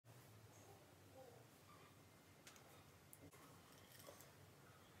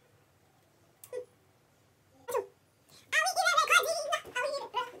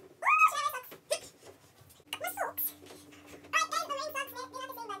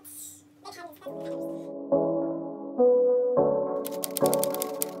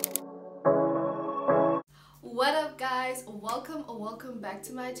welcome back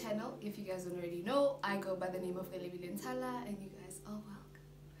to my channel. If you guys don't already know, I go by the name of Landzy, and you guys are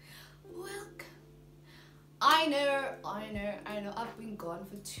welcome. I know I've been gone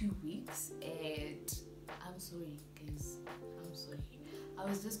for 2 weeks and I'm sorry guys, I'm sorry. I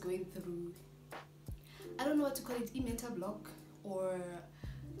was just going through, I don't know what to call it, mental block, or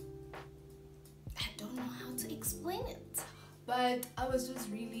I don't know how to explain it, but I was just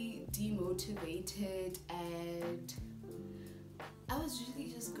really demotivated and I was really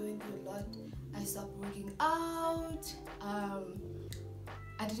just going through a lot. I stopped working out.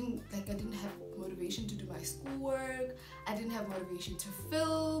 I didn't have motivation to do my schoolwork. I didn't have motivation to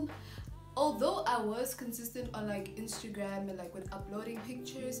film. Although I was consistent on like Instagram and like with uploading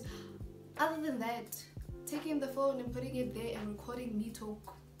pictures, other than that, taking the phone and putting it there and recording me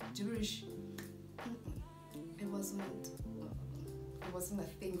talk gibberish, it wasn't a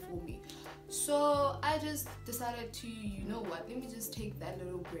thing for me. So I just decided to, you know what, let me just take that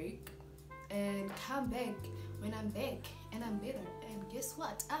little break and come back when I'm back and I'm better. And guess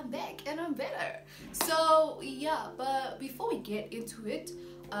what, I'm back and I'm better. So yeah, but before we get into it,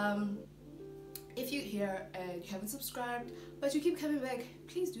 if you're here and you haven't subscribed but you keep coming back,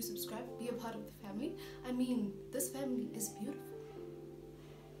 please do subscribe, be a part of the family. I mean, this family is beautiful.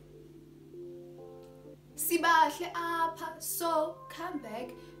 So come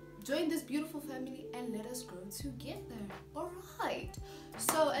back, join this beautiful family and let us grow together. Alright,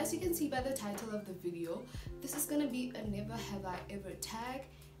 so as you can see by the title of the video, this is gonna be a never have I ever tag,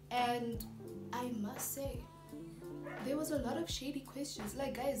 and I must say there was a lot of shady questions.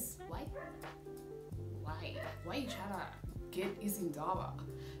 Like, guys, why you trying to get Izindaba?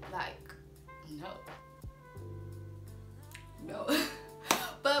 Like, no.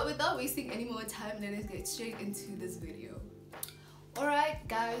 But without wasting any more time, let us get straight into this video. Alright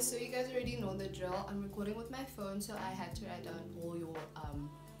guys, so you guys already know the drill. I'm recording with my phone, so I had to write down all your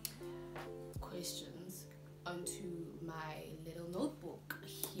questions onto my little notebook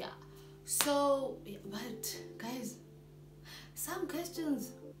here. So yeah, but guys, some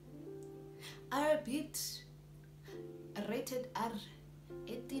questions are a bit rated R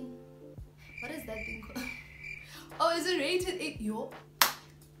 18. What is that thing called? Oh, is it rated 8? Yo,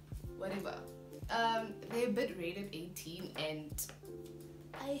 whatever. They're a bit rated 18 and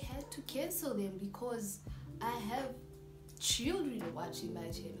I had to cancel them because I have children watching my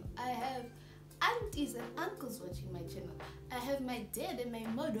channel. I have aunties and uncles watching my channel. I have my dad and my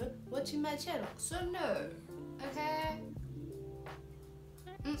mother watching my channel. So no, okay?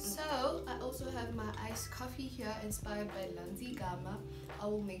 So I also have my iced coffee here, inspired by Landzy Gama. I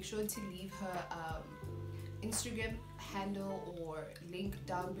will make sure to leave her Instagram handle or link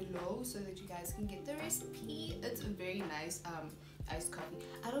down below so that you guys can get the recipe. It's a very nice iced coffee.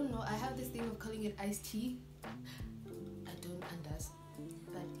 I don't know, I have this thing of calling it iced tea. I don't understand,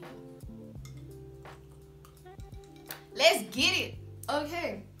 but yeah, let's get it.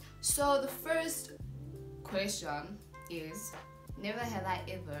 Okay, so the first question is, never have I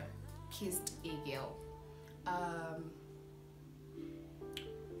ever kissed a girl.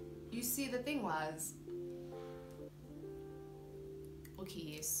 You see, the thing was, okay,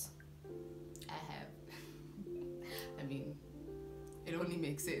 yes, I have. I mean, it only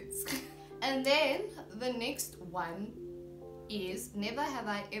makes sense. And then the next one is, never have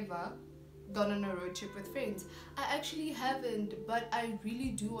I ever gone on a road trip with friends. I actually haven't, but I really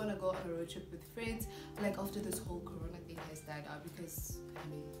do want to go on a road trip with friends, like after this whole corona thing has died out, because I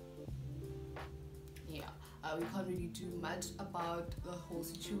mean, yeah, we can't really do much about the whole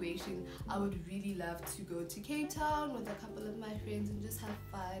situation. I would really love to go to Cape Town with a couple of my friends and just have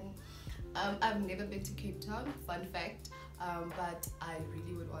fun. I've never been to Cape Town, fun fact, but I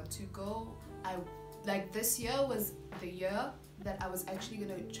really would want to go. Like, this year was the year that I was actually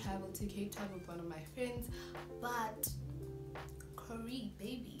gonna travel to Cape Town with one of my friends, but Corey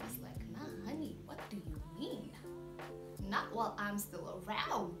baby is like, nah honey, what do you mean? Not while I'm still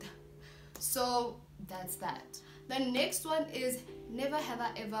around. So that's that. The next one is, never have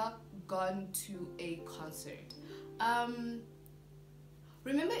I ever gone to a concert.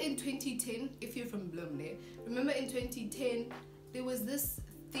 Remember in 2010, if you're from Bloemfontein, remember in 2010 there was this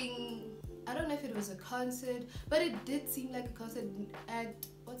thing, I don't know if it was a concert, but it did seem like a concert at,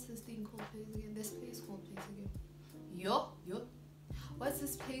 what's this thing called place again? This place called place again? Yo. What's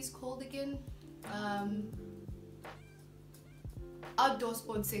this place called again? Outdoor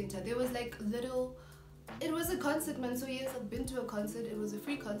Sports Center. There was like little, it was a concert, man. So yes, I've been to a concert. It was a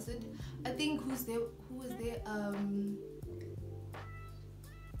free concert. I think who was there?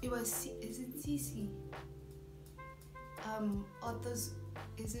 It was, is it CC? Authors,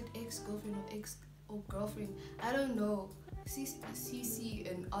 is it ex-girlfriend or girlfriend? I don't know.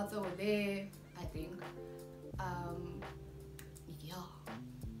 Cece and Arthur were there, I think. Yeah.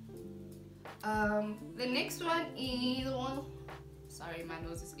 The next one is sorry, my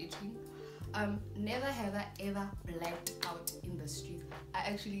nose is itching. Never have I ever blacked out in the street. I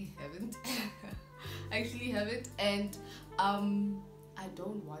actually haven't. And I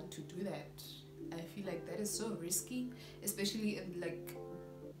don't want to do that. I feel like that is so risky, especially in like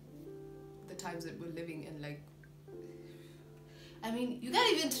the times that we're living in. Like, I mean, you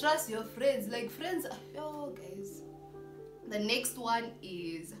can't even trust your friends. Like, friends, oh guys. The next one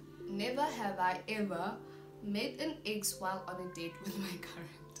is never have I ever met an ex while on a date with my current.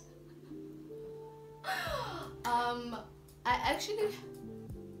 I actually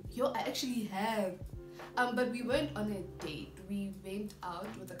have. But we weren't on a date. We went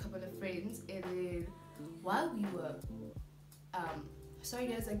out with a couple of friends, and then while we were sorry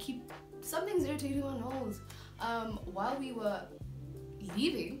guys, something's irritating my nose. While we were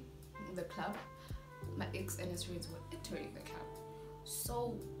leaving the club, my ex and his friends were entering the club.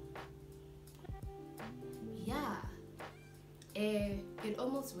 So yeah, it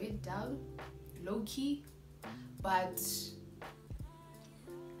almost went down low key, but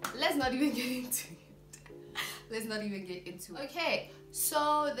let's not even get into it. Okay,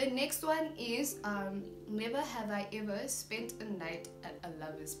 so the next one is never have I ever spent a night at a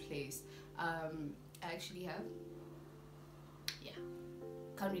lover's place. I actually have. Yeah,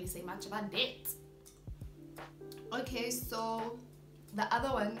 can't really say much about that. Okay, so the other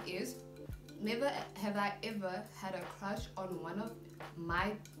one is never have I ever had a crush on one of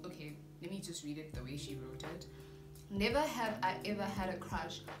my, okay, let me just read it the way she wrote it. Never have I ever had a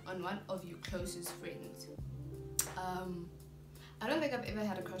crush on one of your closest friends. I don't think I've ever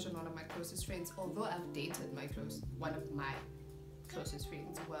had a crush on one of my closest friends, although I've dated one of my closest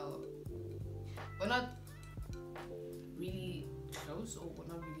friends. Well, we're not really close, or we're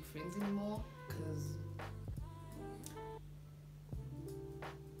not really friends anymore, because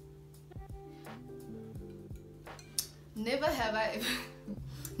never have I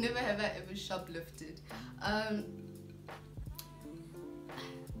ever shoplifted.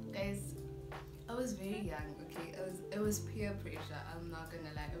 Guys, I was very young, okay? It was peer pressure. I'm not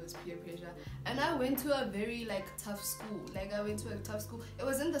gonna lie, it was peer pressure. And I went to a very tough school. It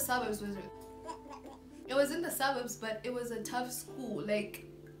was in the suburbs. It was in the suburbs, but it was a tough school. Like,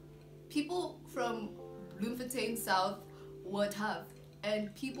 people from Bloemfontein South were tough,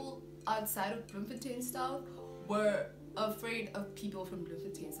 and people outside of Bloemfontein South were afraid of people from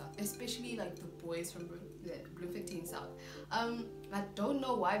Bloemfontein South, especially the boys from Bloemfontein South. I don't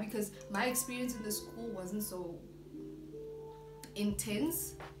know why, because my experience in the school wasn't so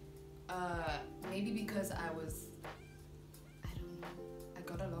intense. Maybe because I don't know, I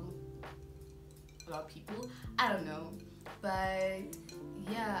got along with a lot of people, I don't know. But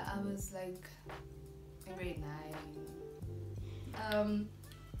yeah, I was in grade 9.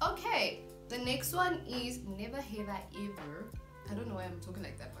 Okay, the next one is never have I ever, I don't know why I'm talking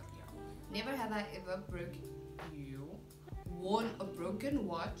like that, but yeah, never have I ever worn a broken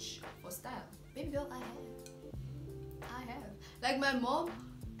watch for style. Baby girl, I have. My mom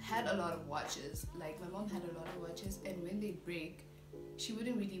had a lot of watches. And when they break, she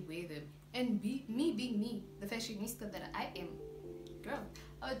wouldn't really wear them. And me being me, the fashionista that I am, girl,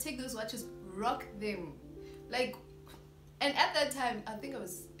 I would take those watches, rock them. And at that time, I think I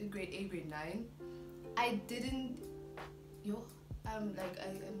was in grade 8, grade 9. I didn't,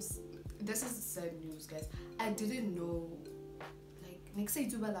 this is sad news, guys. I didn't know, next say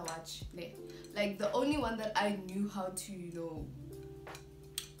YouTuber la watch. The only one that I knew how to,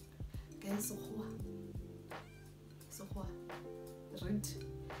 guys, read.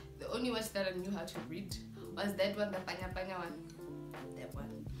 The only watch that I knew how to read was that one, the panya panya one. That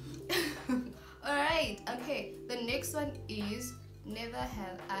one. Alright, okay. The next one is never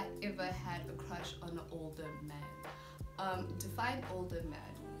have I ever had a crush on an older man. Define older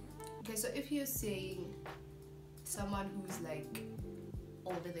man. Okay, so if you're saying someone who's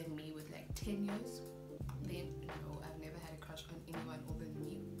older than me with 10 years, then no, I've never had a crush on anyone older than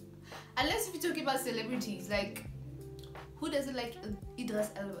me. Unless if you're talking about celebrities, who doesn't like Idris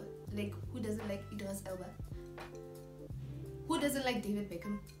Elba? Who doesn't like Idris Elba? Who doesn't like David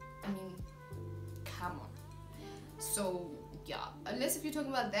Beckham? I mean, come on. So yeah, unless if you're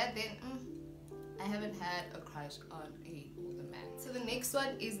talking about that, then I haven't had a crush on a older man. So the next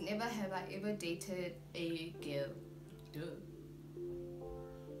one is never have I ever dated a girl. Duh.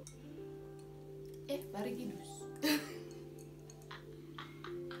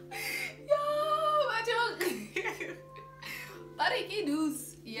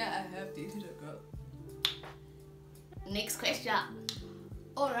 Yeah, I have dated a girl. Next question.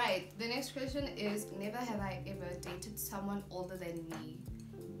 Alright, the next question is, never have I ever dated someone older than me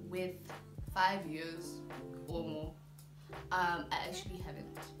with 5 years or more. I actually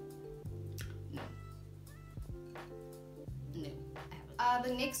haven't. No. No, I haven't.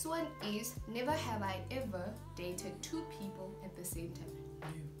 The next one is, never have I ever dated 2 people at the same time. No,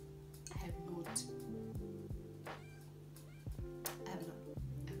 I have not. I have not.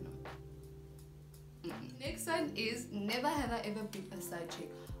 Next one is, never have I ever been a side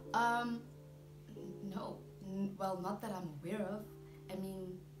chick. No. Well, not that I'm aware of. I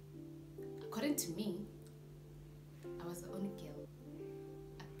mean, according to me, I was the only girl.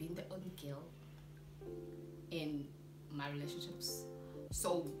 I've been the only girl in my relationships.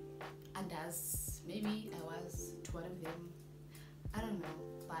 So, and as maybe I was to one of them, I don't know.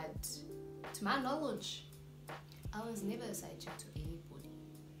 But to my knowledge, I was never a side chick to anybody.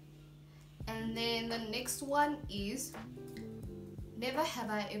 And then the next one is, never have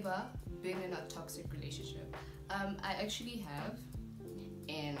I ever been in a toxic relationship. I actually have,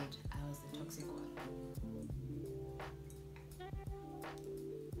 and I was the toxic one.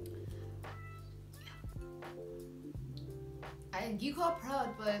 I geek are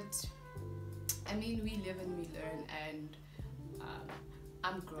proud, but I mean, we live and we learn, and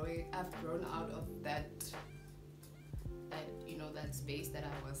I've grown out of that that space that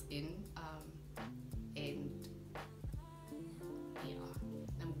I was in, and yeah,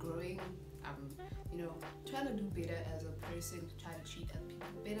 I'm growing. I'm trying to do better as a person, try to treat other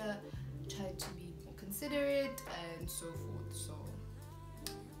people better, try to be more considerate and so forth. So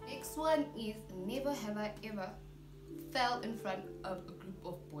next one is, never have I ever fell in front of a group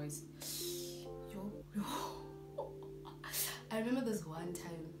of boys. I remember this one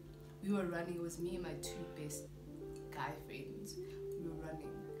time we were running. It was me and my 2 best guy friends. We were running.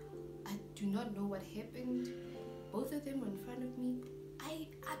 I do not know what happened. Both of them were in front of me.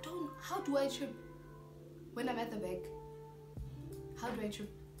 How do I trip when I'm at the back? How do I trip?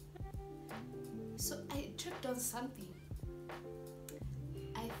 So I tripped on something.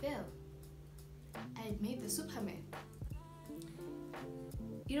 I fell. I made the Superman.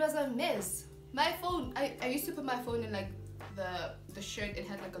 It was a mess. My phone, I used to put my phone in like the shirt. It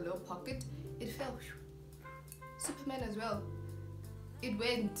had like a little pocket. It fell. Superman as well. It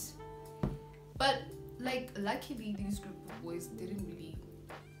went. But like, luckily these group of boys didn't really.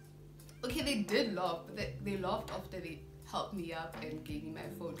 Okay, they did laugh, but they laughed after they helped me up and gave me my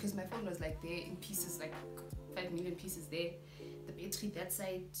phone, because my phone was like there in pieces, like 5 million pieces there. The battery that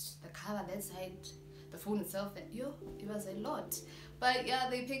side, the cover that side, the phone itself. It was a lot. But yeah,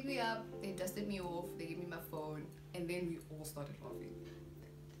 they picked me up, they dusted me off, they gave me my phone, and then we all started laughing.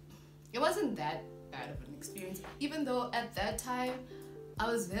 It wasn't that bad of an experience, even though at that time I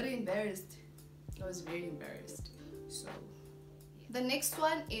was very embarrassed. So the next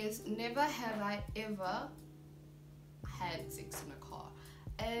one is, never have I ever had sex in a car.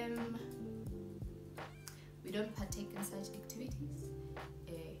 We don't partake in such activities.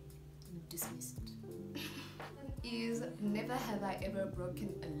 Dismissed. Is, never have I ever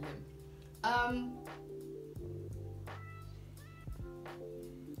broken a limb.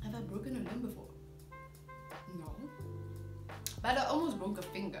 Have I broken a limb before? No. But I almost broke a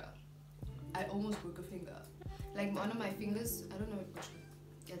finger. Like one of my fingers, I don't know which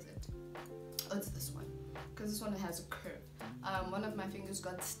one is it. Oh, it's this one, because this one has a curve. One of my fingers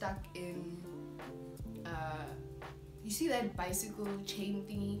got stuck in you see that bicycle chain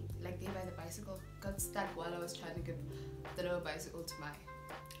thingy, like they buy the bicycle, got stuck while I was trying to give the little bicycle to my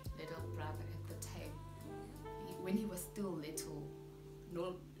little brother at the time, when he was still little.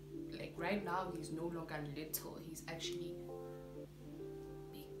 No, like right now he's no longer little, he's actually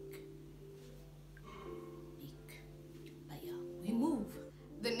big. But yeah, we move.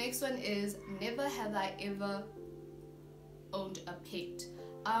 The next one is, never have I ever owned a pet.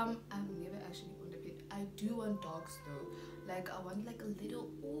 I've never actually owned a pet. I do want dogs though. Like I want like a little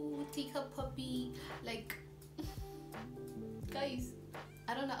teacup puppy. Like guys,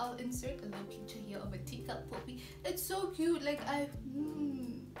 I don't know, I'll insert a little picture here of a teacup puppy. It's so cute. Like guys,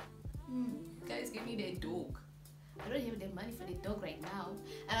 give me that dog. I don't have the money for the dog right now,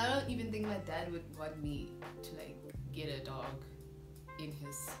 and I don't even think my dad would want me to like get a dog in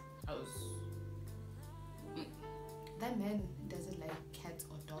his house. That man doesn't like cats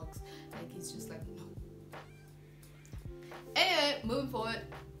or dogs. Like he's just like, no. Anyway, moving forward.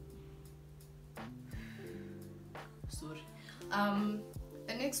 Sorry.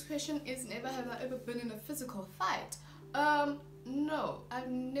 The next question is, never have I ever been in a physical fight. No, I've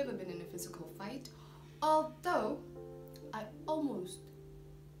never been in a physical fight. Although I almost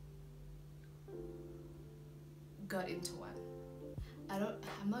got into one.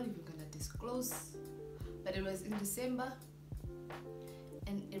 I'm not even gonna disclose, but it was in December,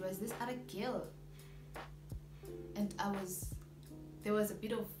 and it was this other girl, and there was a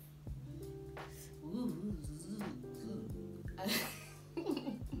bit of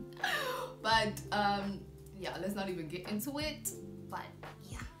but yeah, let's not even get into it. But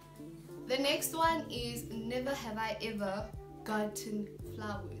yeah, the next one is never have I ever gotten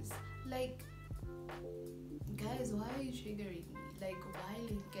flowers. Like, guys, why are you triggering me? Like, why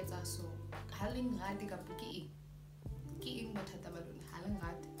gets us so haling ngati kapuki ki ing bothata ba lona haling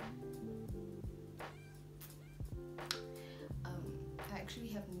ngati. I actually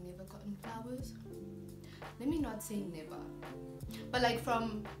have never gotten flowers. Let me not say never, but like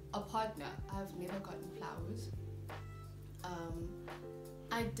from a partner, I've never gotten flowers.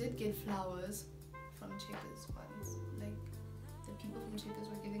 I did get flowers from Checkers once. Like, the people from Checkers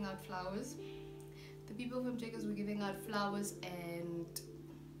were giving out flowers. And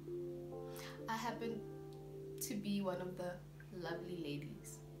I happened to be one of the lucky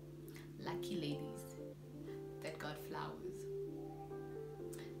ladies that got flowers.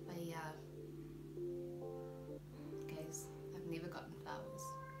 But yeah, guys, I've never gotten flowers.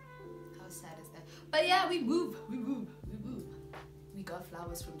 How sad is that? But yeah, we move. We got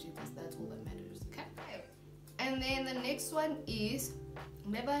flowers from Checkers. That's all that matters. Okay. And then the next one is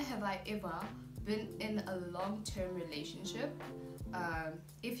never have I ever been in a long-term relationship.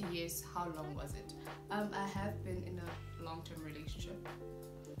 If yes, how long was it? I have been in a long-term relationship.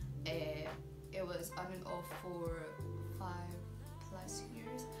 It was on and off for 5+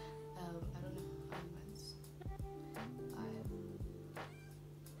 years. I don't know how many months.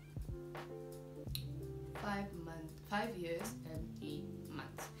 5 years and 3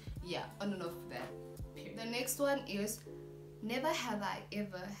 months. Yeah, on and off that period. The next one is never have I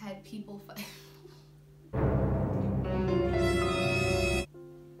ever had people fight.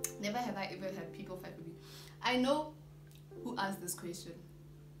 Never have I ever had people fight with me. I know who asked this question,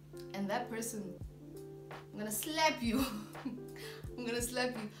 and that person, I'm gonna slap you. I'm gonna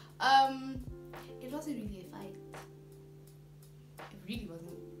slap you. It wasn't really a fight. It really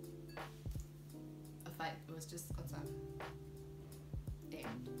wasn't a fight. It was just a time.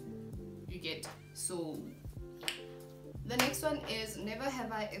 And you get so. The next one is never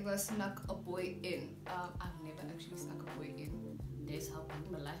have I ever snuck a boy in. I've never actually snuck a boy in. That's how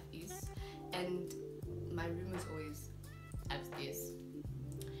my life is, and my room is always upstairs.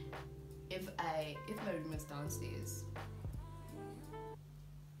 If my room is downstairs,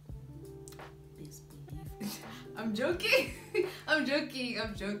 please believe. I'm joking. I'm joking.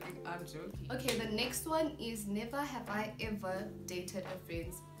 Okay, the next one is never have I ever dated a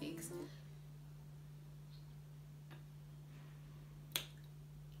friend's ex.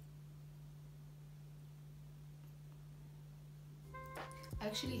 I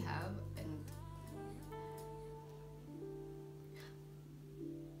actually have, and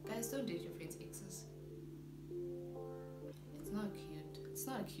guys, don't date your friends' exes. It's not cute. It's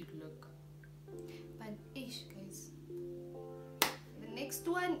not a cute look. But ish, guys. The next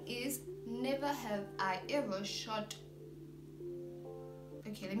one is never have I ever shot.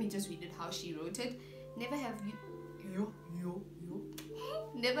 Okay, let me just read it how she wrote it. Never have you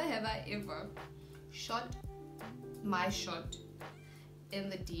never have I ever shot my shot in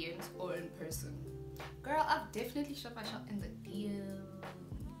the DMs or in person. Girl, I've definitely shot my shot in the DMs.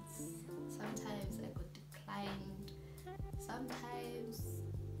 Sometimes I got declined. Sometimes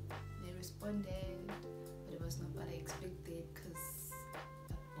they responded, but it was not what I expected because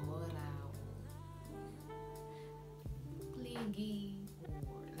clingy,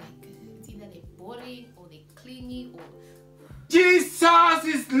 or like it's either they're boring or they're clingy or Jesus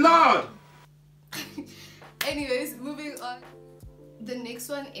is Lord. Anyways, moving on. The next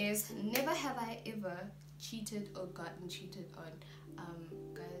one is never have I ever cheated or gotten cheated on.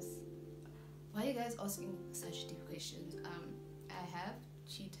 Guys, why are you guys asking such deep questions? I have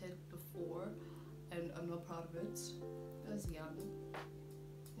cheated before, and I'm not proud of it. I was young,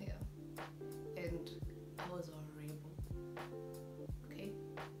 yeah, and I was a rebel. Okay,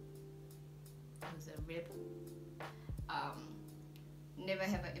 I was a rebel. Never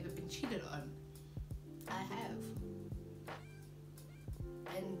have I ever been cheated on. I have.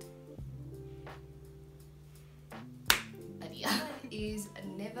 And yeah, is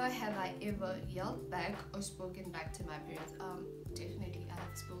never have I ever yelled back or spoken back to my parents. Definitely I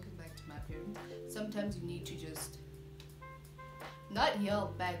have spoken back to my parents. Sometimes you need to just not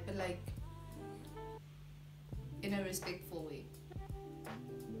yell back, but like in a respectful way.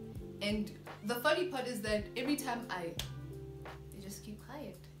 And the funny part is that every time they just keep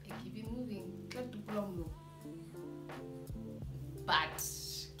quiet and keep it moving. But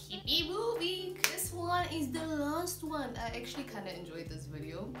keep it moving. This one is the last one. I actually kind of enjoyed this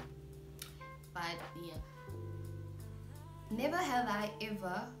video, but yeah. Never have I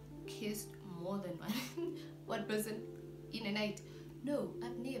ever kissed more than one person in a night. No,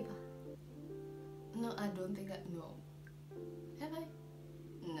 I've never. No, I don't think no. Have I?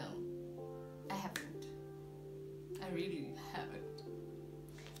 No, I haven't. I really haven't.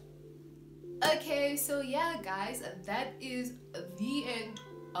 Okay, so yeah guys, that is the end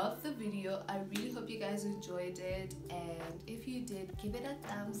of the video. I really hope you guys enjoyed it, and if you did, give it a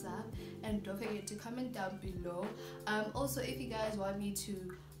thumbs up and don't forget to comment down below. Also, if you guys want me to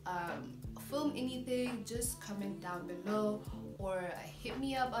film anything, just comment down below or hit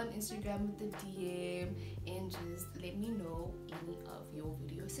me up on Instagram with the DM and just let me know any of your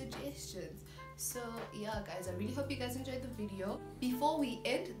video suggestions. So yeah guys, I really hope you guys enjoyed the video. Before we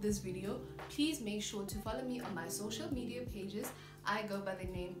end this video, please make sure to follow me on my social media pages. I go by the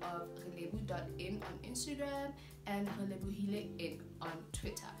name of relebu.in on Instagram and relebuhile.in on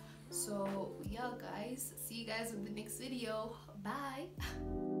Twitter. So yeah guys, see you guys in the next video. Bye.